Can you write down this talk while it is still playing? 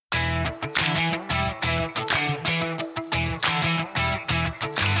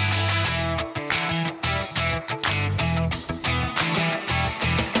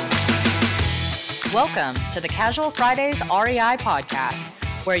Welcome to the Casual Fridays REI podcast,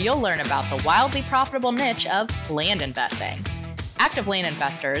 where you'll learn about the wildly profitable niche of land investing. Active land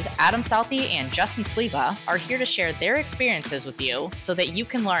investors Adam Southey and Justin Sleva are here to share their experiences with you so that you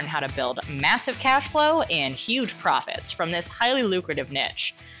can learn how to build massive cash flow and huge profits from this highly lucrative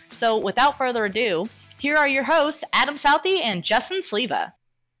niche. So without further ado, here are your hosts, Adam Southey and Justin Sleva.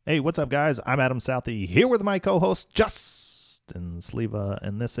 Hey, what's up, guys? I'm Adam Southey, here with my co-host, Justin Sleva,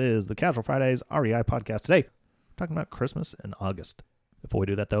 and this is the Casual Fridays REI podcast. Today, we're talking about Christmas in August. Before we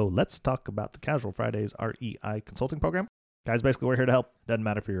do that, though, let's talk about the Casual Fridays REI consulting program. Guys, basically, we're here to help. Doesn't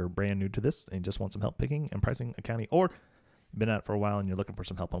matter if you're brand new to this and you just want some help picking and pricing, accounting, or you've been at it for a while and you're looking for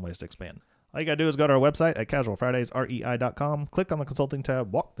some help on ways to expand. All you got to do is go to our website at casualfridaysrei.com, click on the consulting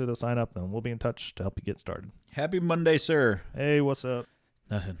tab, walk through the sign up, and we'll be in touch to help you get started. Happy Monday, sir. Hey, what's up?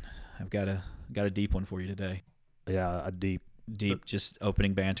 Nothing. I've got a deep one for you today. Yeah, a deep, just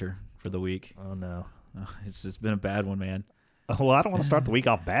opening banter for the week. Oh, no. It's been a bad one, man. Well, I don't want to start the week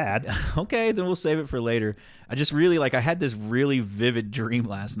off bad. Okay, then we'll save it for later. I just really, I had this really vivid dream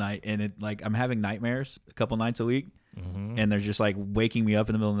last night, and I'm having nightmares a couple nights a week, and they're just, waking me up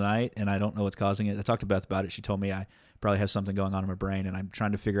in the middle of the night, and I don't know what's causing it. I talked to Beth about it. She told me I probably have something going on in my brain, and I'm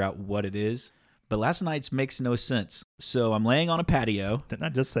trying to figure out what it is. But last night's makes no sense. So I'm laying on a patio. Didn't I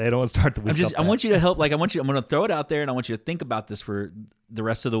just say I don't want to start the week off bad? I want you to help. I'm going to throw it out there, and I want you to think about this for the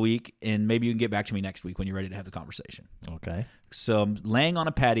rest of the week, and maybe you can get back to me next week when you're ready to have the conversation. Okay. So I'm laying on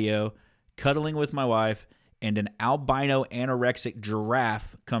a patio, cuddling with my wife, and an albino anorexic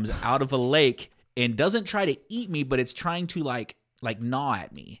giraffe comes out of a lake and doesn't try to eat me, but it's trying to like gnaw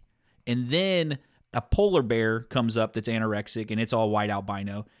at me. And then a polar bear comes up that's anorexic, and it's all white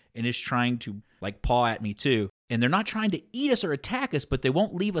albino, and is trying to paw at me too. And they're not trying to eat us or attack us, but they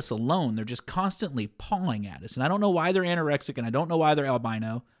won't leave us alone. They're just constantly pawing at us. And I don't know why they're anorexic, and I don't know why they're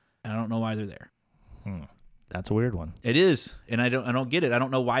albino, and I don't know why they're there. That's a weird one. It is, and I don't get it. I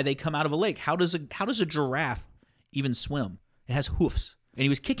don't know why they come out of a lake. How does a giraffe even swim? It has hoofs, and he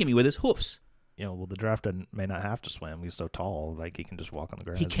was kicking me with his hoofs. Well, the giraffe may not have to swim. He's so tall, he can just walk on the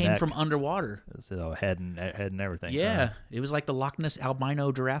ground. He came from underwater. So head and everything. Yeah, it was like the Loch Ness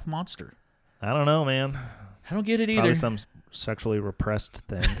albino giraffe monster. I don't know, man. I don't get it either. Probably some sexually repressed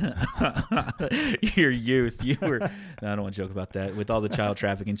thing. Your youth, you were. No, I don't want to joke about that. With all the child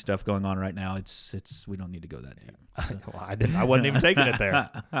trafficking stuff going on right now, it's we don't need to go that deep. So. Well, I wasn't even taking it there.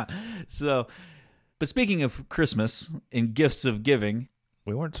 So, but speaking of Christmas and gifts of giving,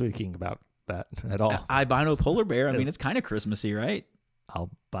 we weren't speaking about that at all. Albino polar bear. I mean, it's kind of Christmassy, right?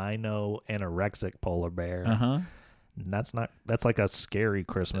 Albino anorexic polar bear. Uh-huh. That's like a scary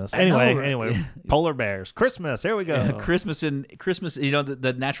Christmas. Anyway, polar bears. Christmas. Here we go. Yeah, Christmas.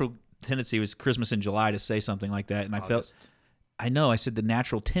 The natural tendency was Christmas in July to say something like that, and August. I said the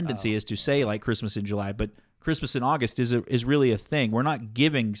natural tendency is to say Christmas in July, but Christmas in August is really a thing. We're not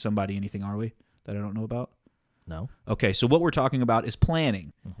giving somebody anything, are we? That I don't know about. No. Okay, so what we're talking about is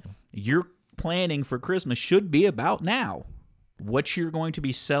planning. Mm-hmm. Your planning for Christmas should be about now. What you're going to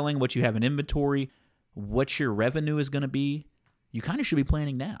be selling, what you have in inventory, what your revenue is going to be. You kind of should be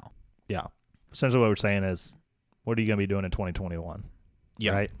planning now. Yeah. Essentially what we're saying is, what are you going to be doing in 2021?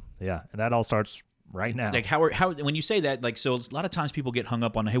 Yeah. Right? Yeah. And that all starts right now. How when you say that, so a lot of times people get hung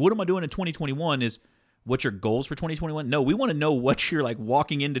up on, hey, what am I doing in 2021? Is what's your goals for 2021? No, we want to know what you're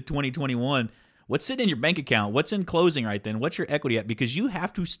walking into 2021. What's sitting in your bank account? What's in closing right then? What's your equity at? Because you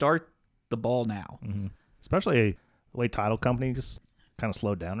have to start the ball now. Mm-hmm. Especially the way title companies just kind of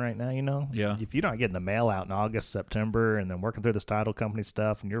slowed down right now, Yeah. If you're not getting the mail out in August, September, and then working through this title company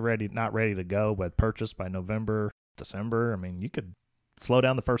stuff, and you're not ready to go, but purchase by November, December, I mean, you could slow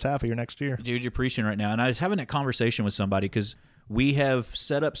down the first half of your next year. Dude, you're preaching right now. And I was having that conversation with somebody because we have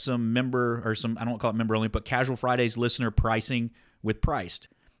set up some I don't call it member only, but Casual Fridays listener pricing with Priced.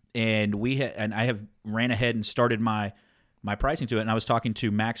 And I have ran ahead and started my pricing to it. And I was talking to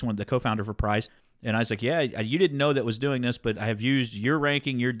Max, the co-founder for Priced, and I was like, yeah, you didn't know that was doing this, but I have used your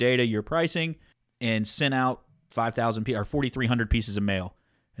ranking, your data, your pricing, and sent out 4,300 pieces of mail.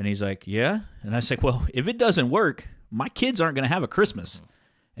 And he's like, yeah? And I was like, well, if it doesn't work, my kids aren't going to have a Christmas.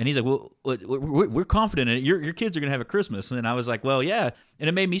 And he's like, well, we're confident in it. Your kids are going to have a Christmas. And I was like, well, yeah. And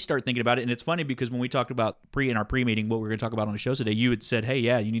it made me start thinking about it. And it's funny because when we talked about in our pre-meeting, what we're going to talk about on the show today, you had said, hey,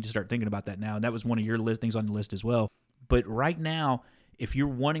 yeah, you need to start thinking about that now. And that was one of your things on the list as well. But right now, if you're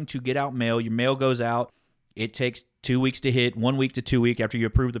wanting to get out mail, your mail goes out. It takes 2 weeks to hit, 1 week to 2 weeks after you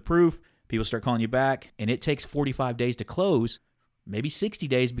approve the proof. People start calling you back, and it takes 45 days to close, maybe 60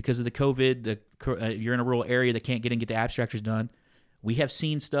 days because of the COVID. You're in a rural area that can't get the abstractors done. We have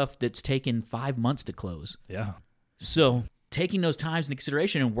seen stuff that's taken 5 months to close. Yeah. So taking those times into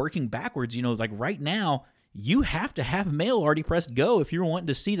consideration and working backwards, like right now, you have to have mail already pressed go if you're wanting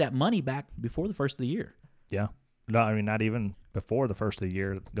to see that money back before the first of the year. Yeah. No, I mean, not even before the first of the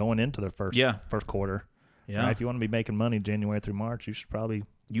year, going into the first quarter. Yeah. Right? If you want to be making money January through March,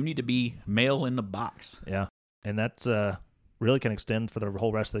 you need to be mail in the box. Yeah. And that's really can extend for the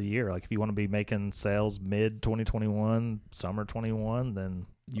whole rest of the year. Like if you want to be making sales mid 2021, summer 21, then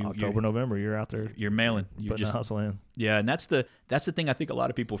October, November, you're out there. You're mailing. You're putting a hustle in. Yeah, and that's the thing I think a lot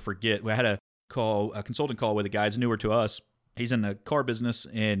of people forget. We had a consulting call with a guy who's newer to us. He's in the car business,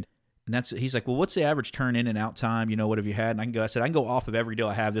 and he's like, well, what's the average turn in and out time? What have you had? And I said, I can go off of every deal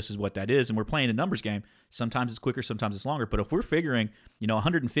I have. This is what that is. And we're playing a numbers game. Sometimes it's quicker, sometimes it's longer. But if we're figuring,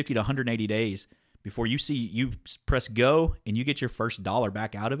 150 to 180 days before you press go and you get your first dollar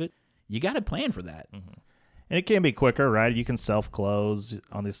back out of it, you got to plan for that. Mm-hmm. And it can be quicker, right? You can self-close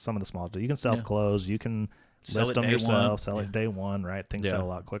on some of the small deals. You can self-close. You can list them yourself, sell it day one, right? Things sell a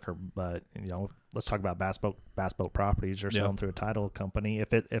lot quicker. But, let's talk about Bass Boat Properties. You're selling through a title company. If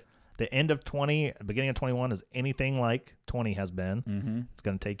the end of 20, beginning of 21 is anything like 20 has been, it's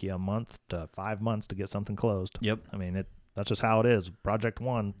going to take you a month to 5 months to get something closed. Yep. I mean, that's just how it is. Project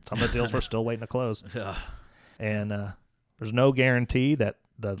one, some of the deals we're still waiting to close. And there's no guarantee that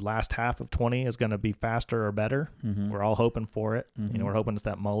the last half of 20 is going to be faster or better. We're all hoping for it. We're hoping it's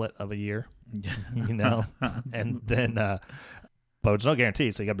that mullet of a year, and then, but there's no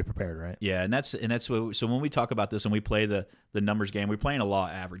guarantee, so you got to be prepared, right? Yeah, and that's what. So when we talk about this and we play the numbers game, we're playing a law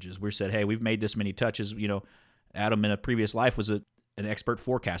of averages. We said, hey, we've made this many touches. Adam in a previous life was an expert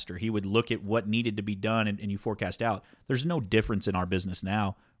forecaster. He would look at what needed to be done and you forecast out. There's no difference in our business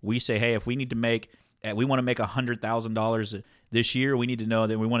now. We say, hey, if we need to make $100,000 this year, we need to know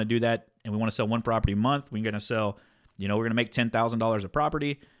that we want to do that, and we want to sell one property a month. We're going to sell, we're going to make $10,000 a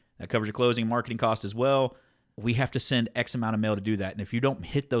property. That covers your closing and marketing cost as well. We have to send X amount of mail to do that. And if you don't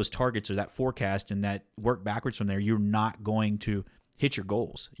hit those targets or that forecast and that work backwards from there, you're not going to hit your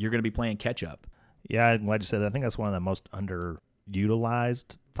goals. You're going to be playing catch up. Yeah, I'm glad you said that. I think that's one of the most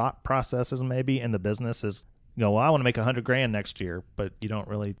underutilized thought processes maybe in the business is, well, I want to make $100,000 next year, but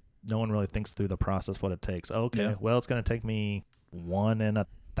no one really thinks through the process, what it takes. Okay, well, it's going to take me 1 in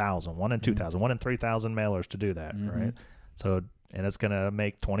 1,000, 1 in 2,000, 1 in 3,000 mailers to do that, right? So, and it's going to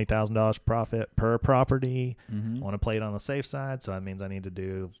make $20,000 profit per property. I want to play it on the safe side, so that means I need to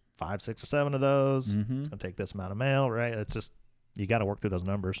do 5, 6, or 7 of those. It's going to take this amount of mail, right? It's just, you got to work through those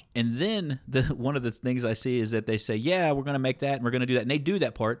numbers. And then one of the things I see is that they say, yeah, we're going to make that and we're going to do that. And they do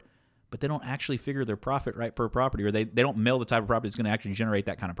that part, but they don't actually figure their profit right per property, or they don't mail the type of property that's going to actually generate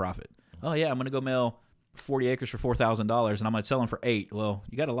that kind of profit. Oh, yeah, I'm going to go mail 40 acres for $4,000 and I'm going to sell them for $8,000. Well,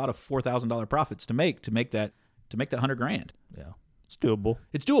 you got a lot of $4,000 profits to make that $100,000. Yeah. It's doable.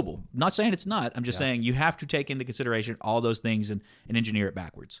 It's doable. I'm not saying it's not. I'm just saying you have to take into consideration all those things and engineer it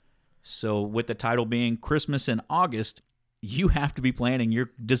backwards. So with the title being Christmas in August, you have to be planning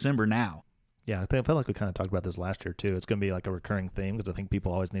your December now. Yeah, I feel like we kind of talked about this last year too. It's going to be like a recurring theme because I think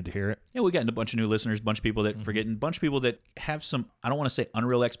people always need to hear it. Yeah, we got a bunch of new listeners, a bunch of people that forget, and a bunch of people that have some, I don't want to say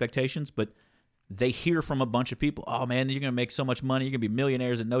unreal expectations, but they hear from a bunch of people, oh man, you're going to make so much money, you're going to be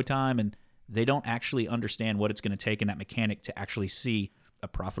millionaires in no time, and they don't actually understand what it's going to take in that mechanic to actually see a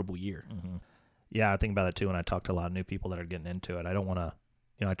profitable year. Yeah, I think about it too when I talk to a lot of new people that are getting into it. I don't want to,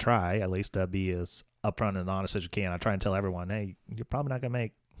 I try at least to be as upfront and honest as you can. I try and tell everyone, hey, you're probably not going to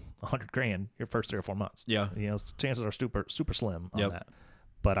make $100,000 your first 3 or 4 months. Yeah. Chances are super slim on that.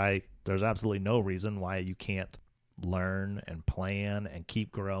 But there's absolutely no reason why you can't learn and plan and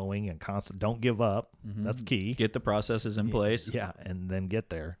keep growing and don't give up. That's the key. Get the processes in place. Yeah, and then get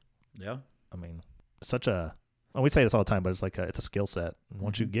there. Yeah. I mean, we say this all the time, but it's like it's a skill set. And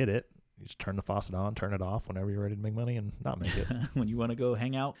once you get it, you just turn the faucet on, turn it off whenever you're ready to make money and not make it. When you want to go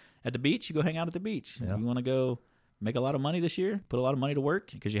hang out at the beach, you go hang out at the beach. Yeah. You want to go make a lot of money this year, put a lot of money to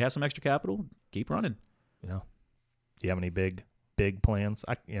work because you have some extra capital, keep running. Yeah. Do you have any big plans?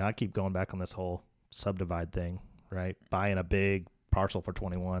 I keep going back on this whole subdivide thing, right? Buying a big parcel for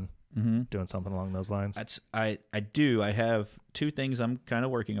 21, doing something along those lines. I do. I have 2 things I'm kind of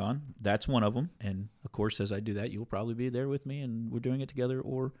working on. That's one of them. And of course, as I do that, you'll probably be there with me and we're doing it together,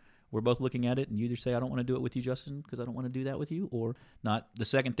 or we're both looking at it and you either say, I don't want to do it with you, Justin, because I don't want to do that with you, or not. The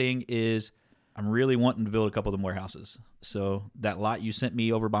second thing is I'm really wanting to build a couple of them warehouses. So that lot you sent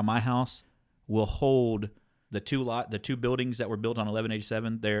me over by my house will hold the 2 buildings that were built on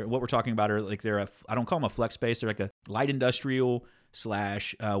 1187. What we're talking about are like I don't call them a flex space. They're like a light industrial /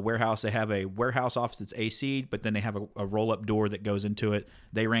 warehouse. They have a warehouse office that's AC'd, but then they have a roll-up door that goes into it.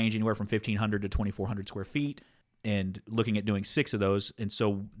 They range anywhere from 1,500 to 2,400 square feet, and looking at doing 6 of those. And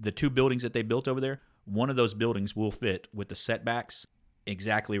so the 2 buildings that they built over there one of those buildings will fit with the setbacks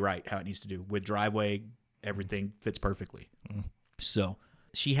exactly right how it needs to do. With driveway, everything fits perfectly. So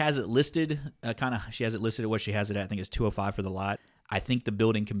she has it listed she has it listed at what she has it at. I think it's $205 for the lot. I think the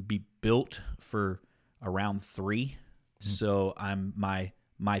building can be built for around $3. So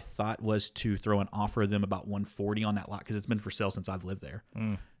my thought was to throw an offer of them about $140 on that lot because it's been for sale since I've lived there,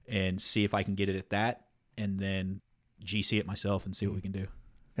 and see if I can get it at that, and then GC it myself and see what we can do.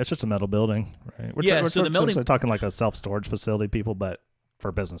 It's just a metal building, right? We're talking like a self-storage facility, people, but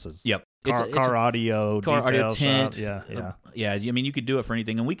for businesses. Yep. Car audio, car audio tent. Yeah. Yeah. I mean, you could do it for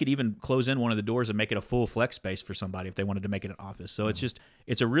anything, and we could even close in one of the doors and make it a full flex space for somebody if they wanted to make it an office. So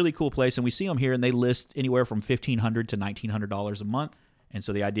it's a really cool place, and we see them here, and they list anywhere from $1,500 to $1,900 a month. And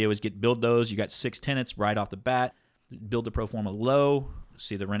so the idea was build those. You got 6 tenants right off the bat. Build the pro forma low.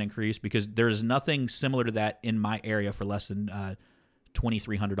 See the rent increase, because there's nothing similar to that in my area for less than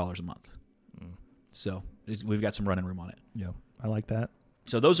 $2,300 a month. So we've got some running room on it. Yeah, I like that.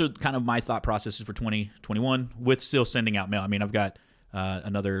 So those are kind of my thought processes for 2021 with still sending out mail. I mean, I've got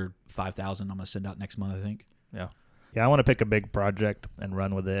another 5,000 I'm going to send out next month, I think. Yeah. I want to pick a big project and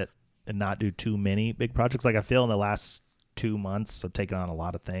run with it and not do too many big projects. Like I feel in the last 2 months of taking on a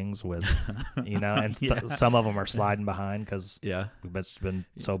lot of things with, and some of them are sliding behind because we've been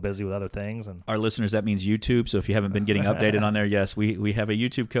so busy with other things. And our listeners, that means YouTube. So if you haven't been getting updated on there, yes, we have a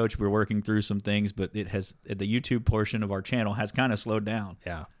YouTube coach. We're working through some things, but the YouTube portion of our channel has kind of slowed down.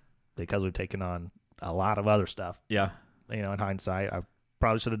 Yeah, because we've taken on a lot of other stuff. Yeah. In hindsight, I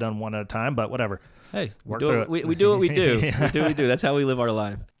probably should have done one at a time, but whatever. Hey, we do what we do. We do what we do. That's how we live our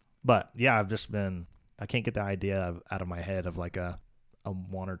life. But yeah, I can't get the idea out of my head of like a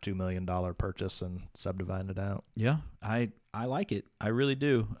 $1 or $2 million purchase and subdividing it out. Yeah, I like it. I really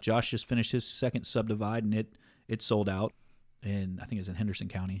do. Josh just finished his second subdivide, and it sold out, and I think it's in Henderson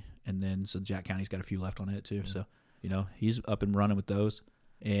County, and then so Jack County's got a few left on it too. So he's up and running with those,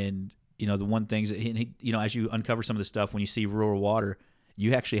 and the one things that he, as you uncover some of the stuff when you see rural water,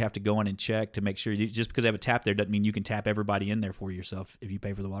 you actually have to go in and check to make sure. Just because they have a tap there doesn't mean you can tap everybody in there for yourself if you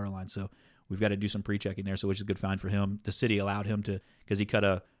pay for the water line. So we've got to do some pre-checking there, which is a good find for him. The city allowed him to, because he cut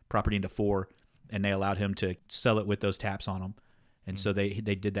a property into 4, and they allowed him to sell it with those taps on them. And so they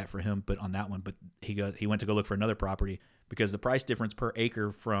did that for him, but on that one. But he went to go look for another property because the price difference per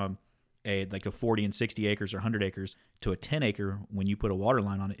acre from a 40 and 60 acres or 100 acres to a 10 acre, when you put a water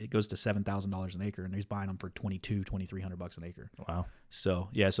line on it, it goes to $7,000 an acre, and he's buying them for $2,300 an acre. Wow. So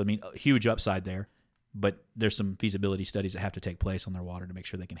I mean, a huge upside there. But there's some feasibility studies that have to take place on their water to make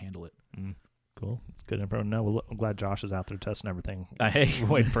sure they can handle it. Cool. It's good info. No, I'm glad Josh is out there testing everything. Hey,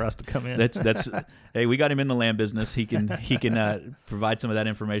 waiting for us to come in. That's hey, we got him in the land business. He can provide some of that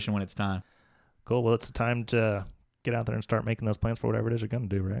information when it's time. Cool. Well, it's the time to get out there and start making those plans for whatever it is you're going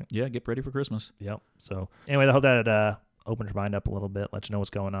to do, right? Yeah, get ready for Christmas. Yep. So anyway, I hope that opens your mind up a little bit, let you know what's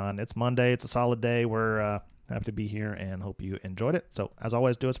going on. It's Monday. It's a solid day. We're happy to be here and hope you enjoyed it. So as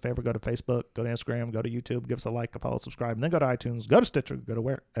always, do us a favor, go to Facebook, go to Instagram, go to YouTube, give us a like, a follow, subscribe, and then go to iTunes, go to Stitcher, go to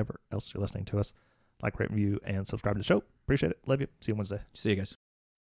wherever else you're listening to us. Like, rate, review, and subscribe to the show. Appreciate it. Love you. See you Wednesday. See you guys.